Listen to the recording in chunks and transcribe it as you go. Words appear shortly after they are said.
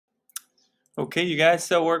Okay, you guys,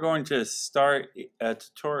 so we're going to start a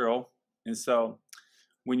tutorial. And so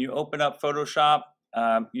when you open up Photoshop,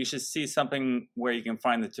 you should see something where you can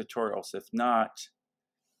find the tutorials. If not,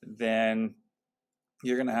 then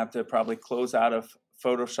you're going to have to probably close out of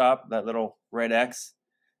Photoshop, that little red X,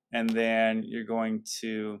 and then you're going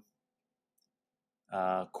to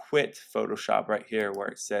quit Photoshop right here where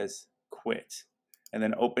it says quit. And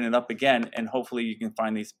then open it up again, and hopefully you can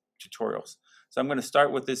find these tutorials. So I'm going to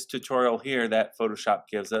start with this tutorial here that Photoshop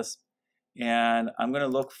gives us. And I'm going to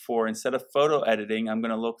look for, instead of photo editing, I'm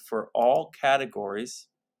going to look for all categories.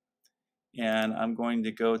 And I'm going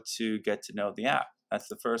to go to get to know the app. That's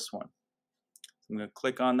the first one. I'm going to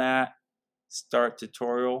click on that, start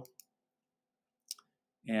tutorial.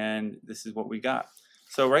 And this is what we got.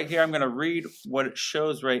 So right here, I'm going to read what it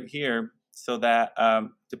shows right here so that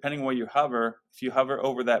depending where you hover, if you hover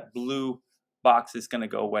over that blue box, it's going to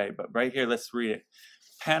go away. But right here, let's read it.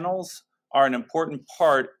 Panels are an important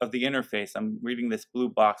part of the interface. I'm reading this blue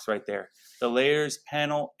box right there. The layers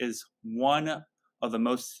panel is one of the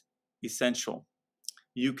most essential.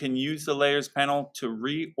 You can use the layers panel to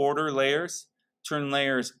reorder layers, turn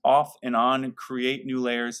layers off and on, create new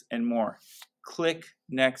layers, and more. Click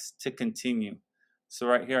next to continue. So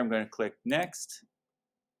right here, I'm going to click next.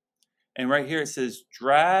 And right here, it says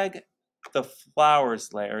drag the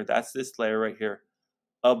flowers layer, that's this layer right here,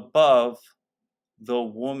 above the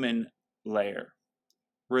woman layer.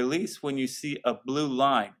 Release when you see a blue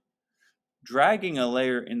line. Dragging a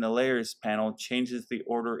layer in the layers panel changes the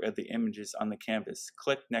order of the images on the canvas.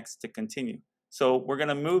 Click next to continue. So we're going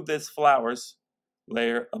to move this flowers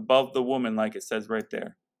layer above the woman like it says right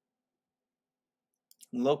there.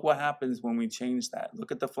 Look what happens when we change that.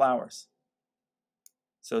 Look at the flowers.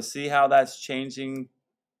 So see how that's changing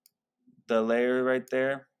the layer right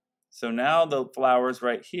there? So now the flowers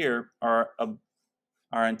right here are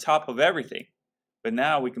on top of everything. But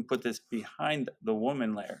now we can put this behind the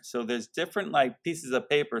woman layer. So there's different like pieces of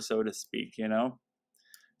paper, so to speak, you know?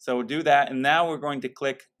 So we'll do that, and now we're going to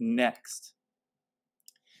click next.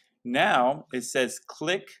 Now it says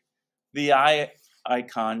click the eye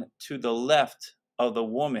icon to the left of the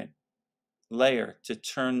woman layer to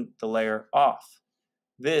turn the layer off.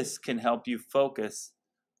 This can help you focus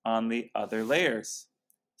on the other layers.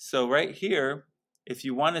 So right here, if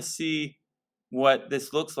you want to see what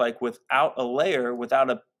this looks like without a layer, without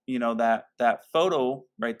a, you know, that photo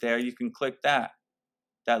right there, you can click that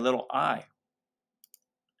little eye.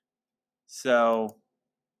 So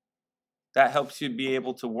that helps you be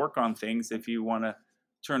able to work on things if you want to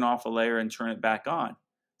turn off a layer and turn it back on.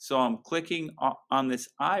 So I'm clicking on this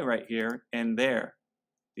eye right here, and there,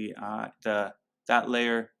 that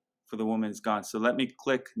layer for the woman is gone. So let me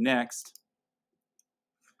click next.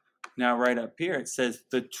 Now right up here it says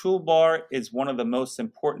the toolbar is one of the most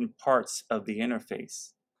important parts of the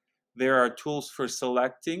interface. There are tools for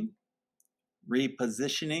selecting,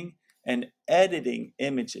 repositioning, and editing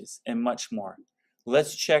images, and much more.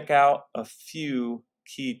 Let's check out a few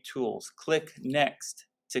key tools. Click next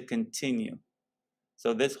to continue.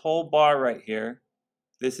 So this whole bar right here,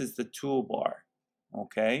 this is the toolbar,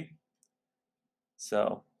 okay?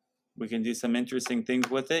 So we can do some interesting things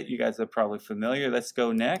with it. You guys are probably familiar. Let's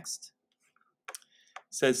go next.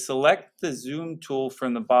 It says select the zoom tool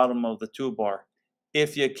from the bottom of the toolbar.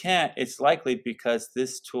 If you can't, it's likely because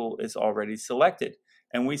this tool is already selected.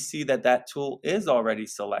 And we see that that tool is already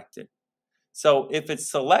selected. So if it's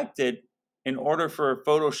selected, in order for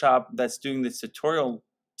Photoshop that's doing this tutorial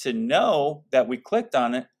to know that we clicked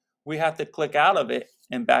on it, we have to click out of it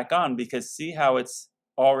and back on, because see how it's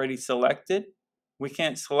already selected? We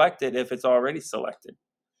can't select it if it's already selected.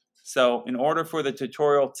 So in order for the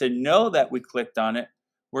tutorial to know that we clicked on it,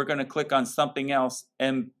 we're going to click on something else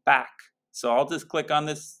and back. So I'll just click on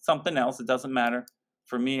this something else. It doesn't matter.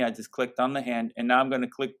 For me, I just clicked on the hand, and now I'm going to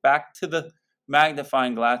click back to the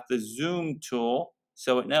magnifying glass, the zoom tool,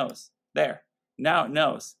 so it knows. There. Now it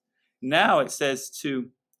knows. Now it says to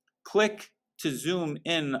click to zoom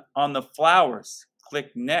in on the flowers.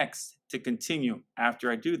 Click next to continue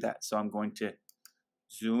after I do that. So I'm going to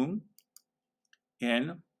zoom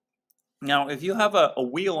in. Now, if you have a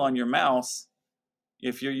wheel on your mouse,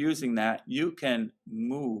 if you're using that, you can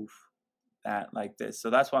move that like this. So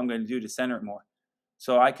that's what I'm going to do to center it more.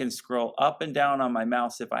 So I can scroll up and down on my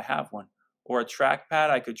mouse if I have one. Or a trackpad,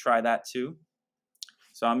 I could try that too.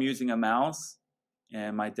 So I'm using a mouse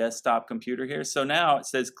and my desktop computer here. So now it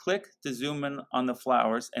says click to zoom in on the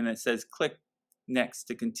flowers, and it says click next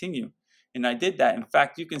to continue. And I did that. In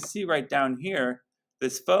fact, you can see right down here,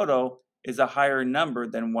 this photo is a higher number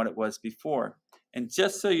than what it was before. And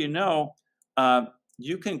just so you know,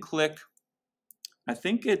 you can click, I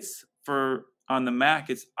think it's on the Mac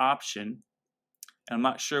it's Option. And I'm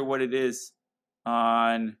not sure what it is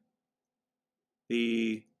on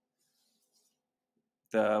the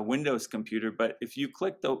Windows computer, but if you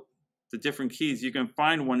click the different keys, you can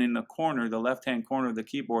find one in the corner, the left-hand corner of the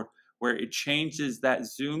keyboard, where it changes that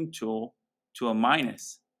zoom tool to a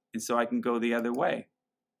minus. And so I can go the other way,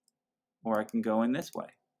 or I can go in this way.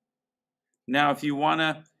 Now, if you want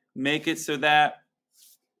to make it so that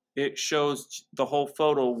it shows the whole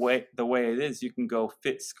photo the way it is, you can go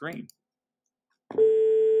Fit Screen.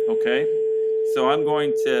 Okay, so I'm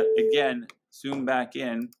going to, again, zoom back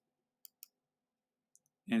in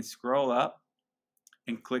and scroll up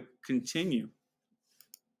and click Continue.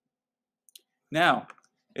 Now,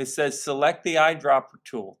 it says select the eyedropper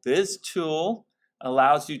tool. This tool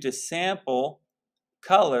allows you to sample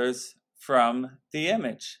colors from the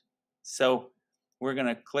image. So we're going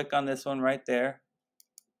to click on this one right there.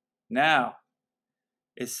 Now,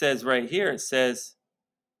 it says right here, it says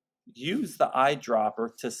use the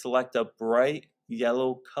eyedropper to select a bright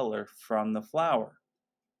yellow color from the flower.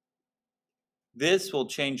 This will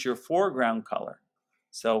change your foreground color.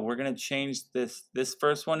 So we're going to change this. This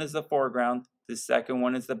first one is the foreground. The second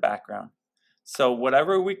one is the background. So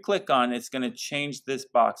whatever we click on, it's going to change this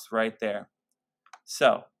box right there.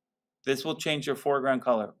 So this will change your foreground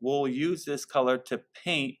color. We'll use this color to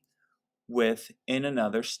paint with in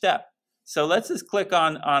another step. So let's just click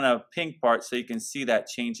on a pink part so you can see that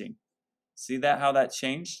changing. See that, how that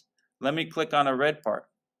changed? Let me click on a red part.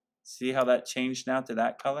 See how that changed now to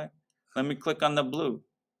that color? Let me click on the blue.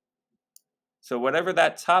 So whatever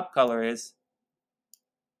that top color is,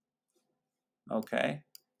 okay.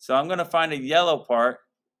 So I'm going to find a yellow part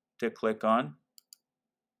to click on,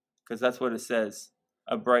 because that's what it says,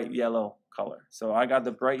 a bright yellow color. So I got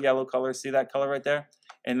the bright yellow color. See that color right there?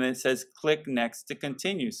 And then it says click next to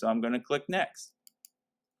continue. So I'm going to click next.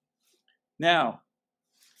 Now,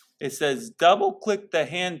 it says double click the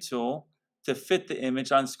hand tool to fit the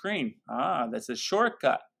image on screen. Ah, that's a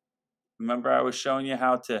shortcut. Remember I was showing you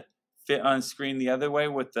how to fit on screen the other way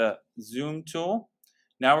with the zoom tool?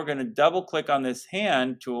 Now we're going to double click on this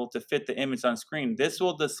hand tool to fit the image on screen. This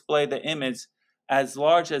will display the image as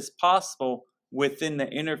large as possible within the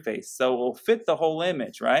interface. So it will fit the whole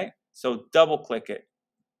image, right? So double click it.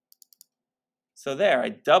 So there, I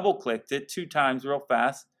double clicked it 2 times real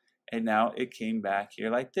fast, and now it came back here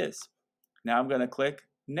like this. Now I'm going to click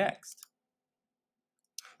next.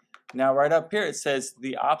 Now right up here it says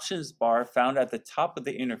the options bar found at the top of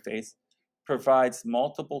the interface provides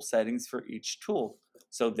multiple settings for each tool.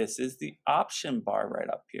 So this is the option bar right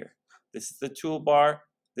up here. This is the toolbar.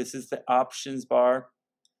 This is the options bar.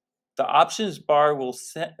 The options bar will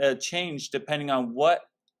change depending on what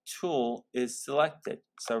tool is selected.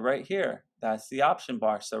 So right here, that's the option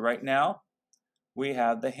bar. So right now we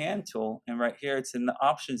have the hand tool, and right here it's in the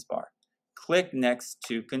options bar. Click next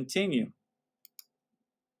to continue.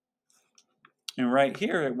 And right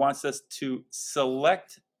here, it wants us to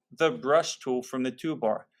select the brush tool from the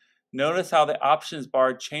toolbar. Notice how the options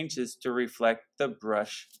bar changes to reflect the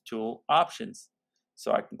brush tool options.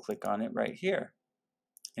 So I can click on it right here.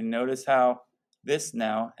 And notice how this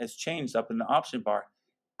now has changed up in the option bar.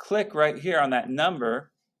 Click right here on that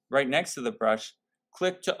number right next to the brush.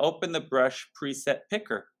 Click to open the brush preset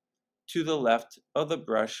picker to the left of the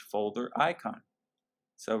brush folder icon.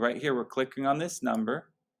 So right here, we're clicking on this number.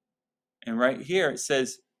 And right here it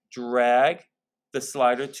says drag the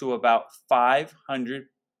slider to about 500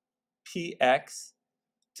 px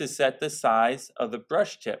to set the size of the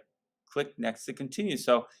brush tip. Click next to continue.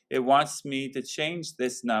 So it wants me to change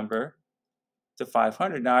this number to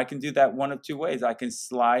 500. Now I can do that one of 2 ways. I can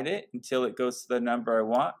slide it until it goes to the number I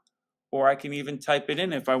want, or I can even type it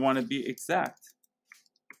in if I want to be exact.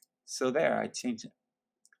 So there, I change it.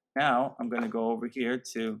 Now I'm going to go over here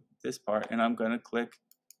to this part and I'm going to click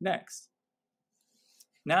next.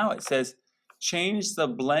 Now it says change the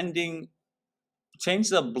blend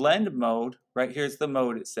mode. Right here's the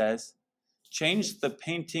mode, it says. Change the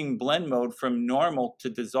painting blend mode from normal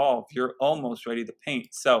to dissolve. You're almost ready to paint.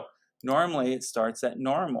 So normally it starts at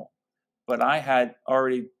normal, but I had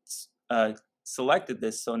already selected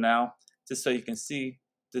this. So now, just so you can see,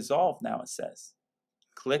 dissolve now it says.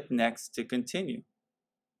 Click next to continue.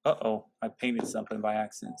 Uh-oh, I painted something by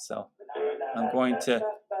accident. So I'm going to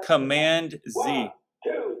Command Z.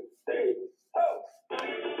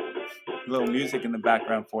 A little music in the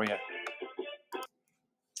background for you.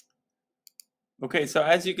 Okay, so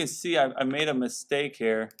as you can see, I made a mistake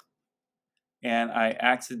here, and I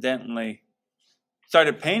accidentally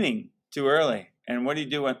started painting too early. And what do you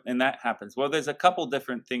do when that happens? Well, there's a couple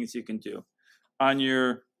different things you can do. On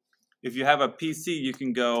your If you have a PC, you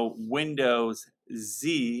can go Windows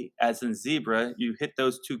Z as in zebra. You hit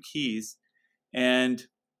those two keys and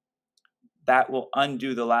that will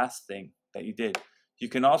undo the last thing that you did. You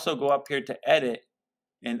can also go up here to edit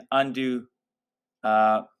and undo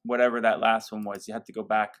whatever that last one was. You have to go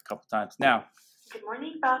back a couple times. Now, good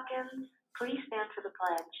morning, Falcons. Please stand for the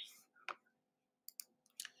pledge.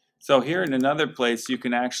 So here in another place, you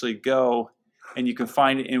can actually go and you can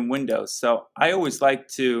find it in Windows. So I always like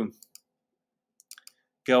to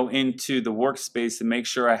go into the workspace and make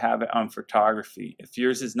sure I have it on photography. If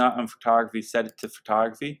yours is not on photography, set it to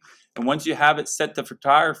photography. And once you have it set to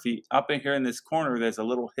photography, up in here in this corner, there's a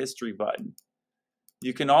little history button.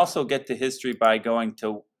 You can also get to history by going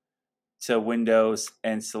to Windows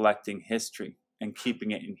and selecting history and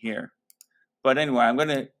keeping it in here. But anyway, I'm going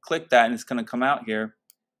to click that and it's going to come out here.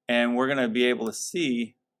 And we're going to be able to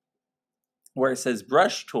see where it says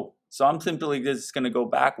brush tool. So I'm simply just going to go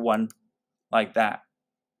back one like that.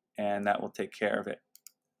 And that will take care of it.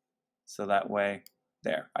 So that way,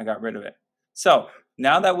 there, I got rid of it. So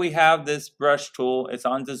now that we have this brush tool, it's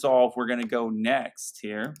on dissolve, we're going to go next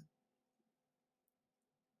here.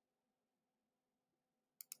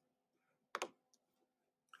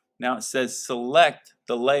 Now it says select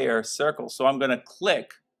the layer circle. So I'm going to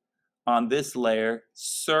click on this layer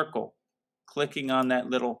circle, clicking on that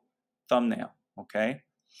little thumbnail. Okay.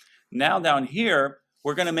 Now down here,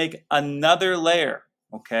 we're going to make another layer.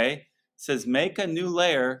 Okay. It says make a new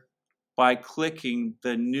layer by clicking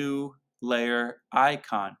the new layer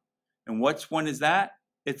icon. And which one is that?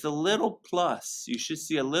 It's a little plus. You should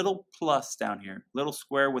see a little plus down here, little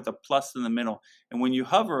square with a plus in the middle. And when you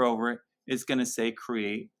hover over it, it's going to say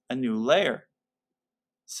create a new layer.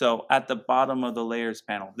 So at the bottom of the layers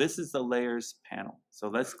panel, this is the layers panel. So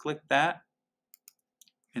let's click that.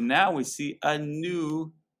 And now we see a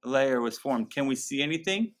new layer was formed. Can we see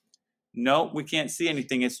anything? No, we can't see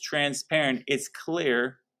anything. It's transparent. It's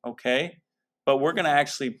clear. Okay. But we're going to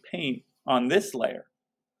actually paint on this layer.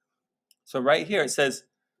 So right here it says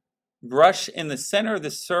brush in the center of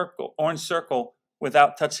the circle, orange circle,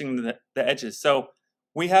 without touching the edges. So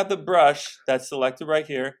we have the brush that's selected right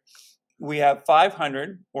here. We have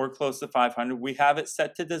 500 or close to 500. We have it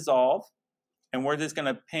set to dissolve. And we're just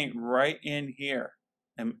going to paint right in here.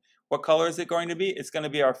 And what color is it going to be? It's going to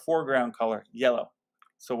be our foreground color, yellow.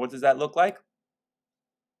 So what does that look like?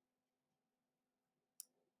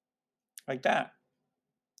 Like that.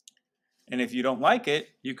 And if you don't like it,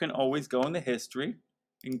 you can always go into history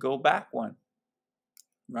and go back one,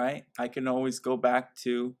 right? I can always go back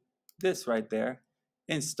to this right there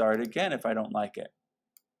and start again if I don't like it.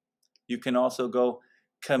 You can also go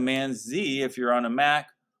Command Z if you're on a Mac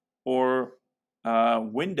or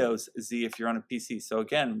Windows Z if you're on a PC. So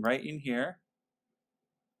again, right in here.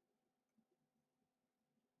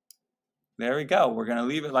 There we go. We're going to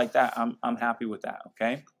leave it like that. I'm happy with that,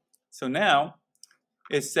 okay? So now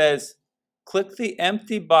it says click the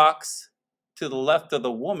empty box to the left of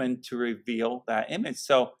the woman to reveal that image.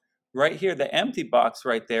 So right here, the empty box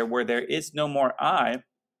right there where there is no more eye,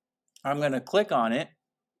 I'm going to click on it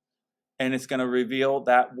and it's going to reveal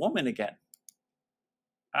that woman again.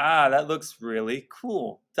 Ah, that looks really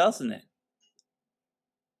cool, doesn't it?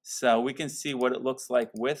 So we can see what it looks like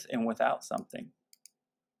with and without something.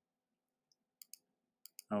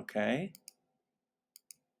 Okay.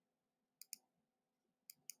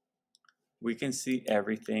 We can see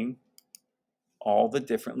everything, all the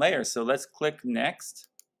different layers. So let's click next.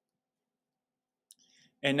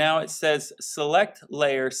 And now it says select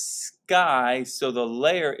layer sky, so the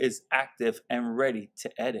layer is active and ready to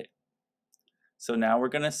edit. So now we're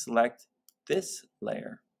going to select this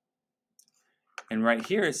layer. And right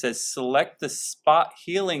here it says select the spot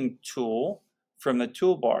healing tool from the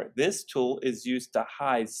toolbar. This tool is used to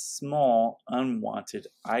hide small unwanted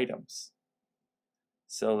items.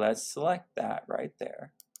 So let's select that right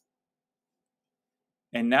there.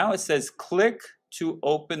 And now it says click to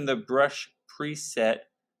open the brush preset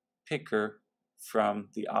picker from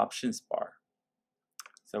the options bar.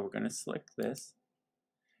 So we're going to select this.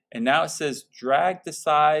 And now it says drag the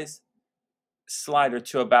size slider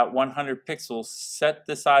to about 100 pixels. Set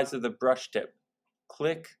the size of the brush tip.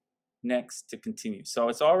 Click next to continue. So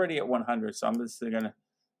it's already at 100. So I'm just going to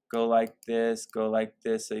go like this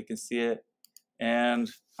so you can see it. And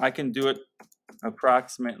I can do it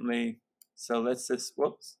approximately. So let's just,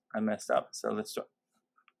 whoops, I messed up. So let's try.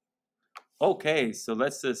 Okay, so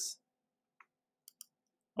let's just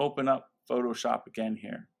open up Photoshop again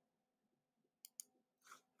here.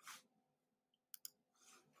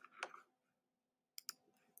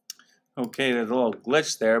 Okay, there's a little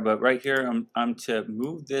glitch there, but right here I'm to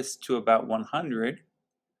move this to about 100.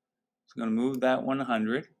 I'm going to move that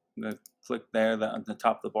 100. I'm going to click there at the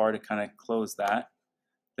top of the bar to kind of close that.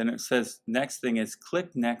 Then it says next thing is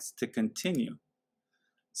click next to continue.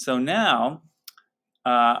 So now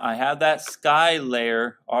I have that sky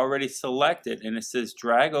layer already selected, and it says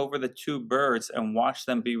drag over the two birds and watch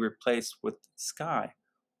them be replaced with sky.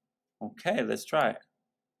 Okay, let's try it.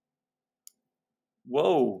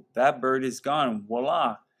 Whoa, that bird is gone.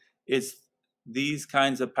 Voila. It's these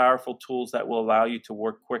kinds of powerful tools that will allow you to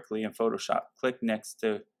work quickly in Photoshop. Click next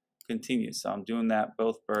to continue. So I'm doing that,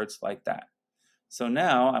 both birds like that. So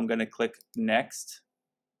now I'm going to click next.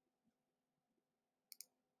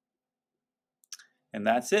 And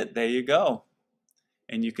that's it. There you go.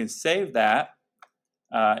 And you can save that.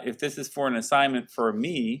 If this is for an assignment for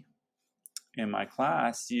me in my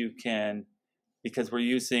class, you can, because we're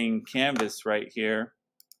using Canvas right here,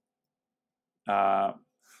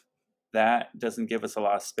 that doesn't give us a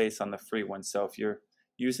lot of space on the free one. So if you're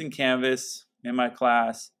using Canvas in my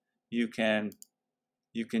class, you can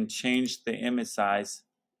change the image size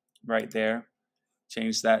right there.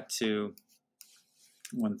 Change that to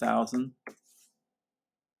 1000.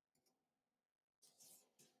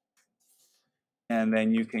 And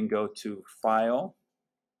then you can go to File,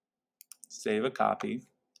 Save a Copy. You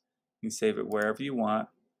can save it wherever you want.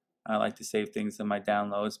 I like to save things in my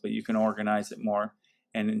downloads, but you can organize it more.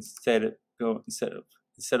 And instead of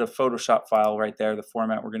Photoshop file right there, the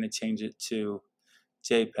format, we're going to change it to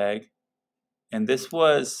JPEG. And this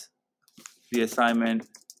was the assignment,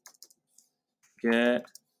 get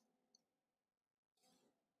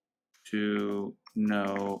to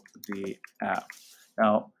know the app.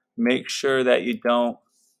 Now, make sure that you don't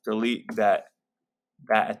delete that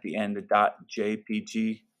at the end, the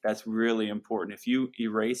 .jpg. That's really important. If you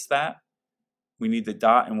erase that, we need the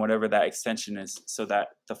dot and whatever that extension is so that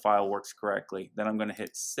the file works correctly. Then I'm going to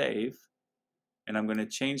hit save, and I'm going to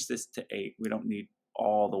change this to 8. We don't need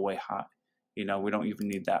all the way high. You know, we don't even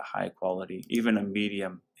need that high quality. Even a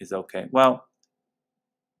medium is okay. Well,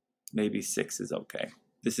 maybe 6 is okay.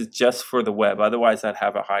 This is just for the web. Otherwise, I'd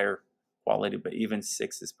have a higher quality, but even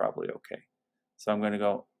 6 is probably okay. So I'm going to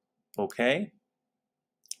go okay.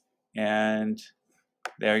 And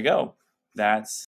there you go. That's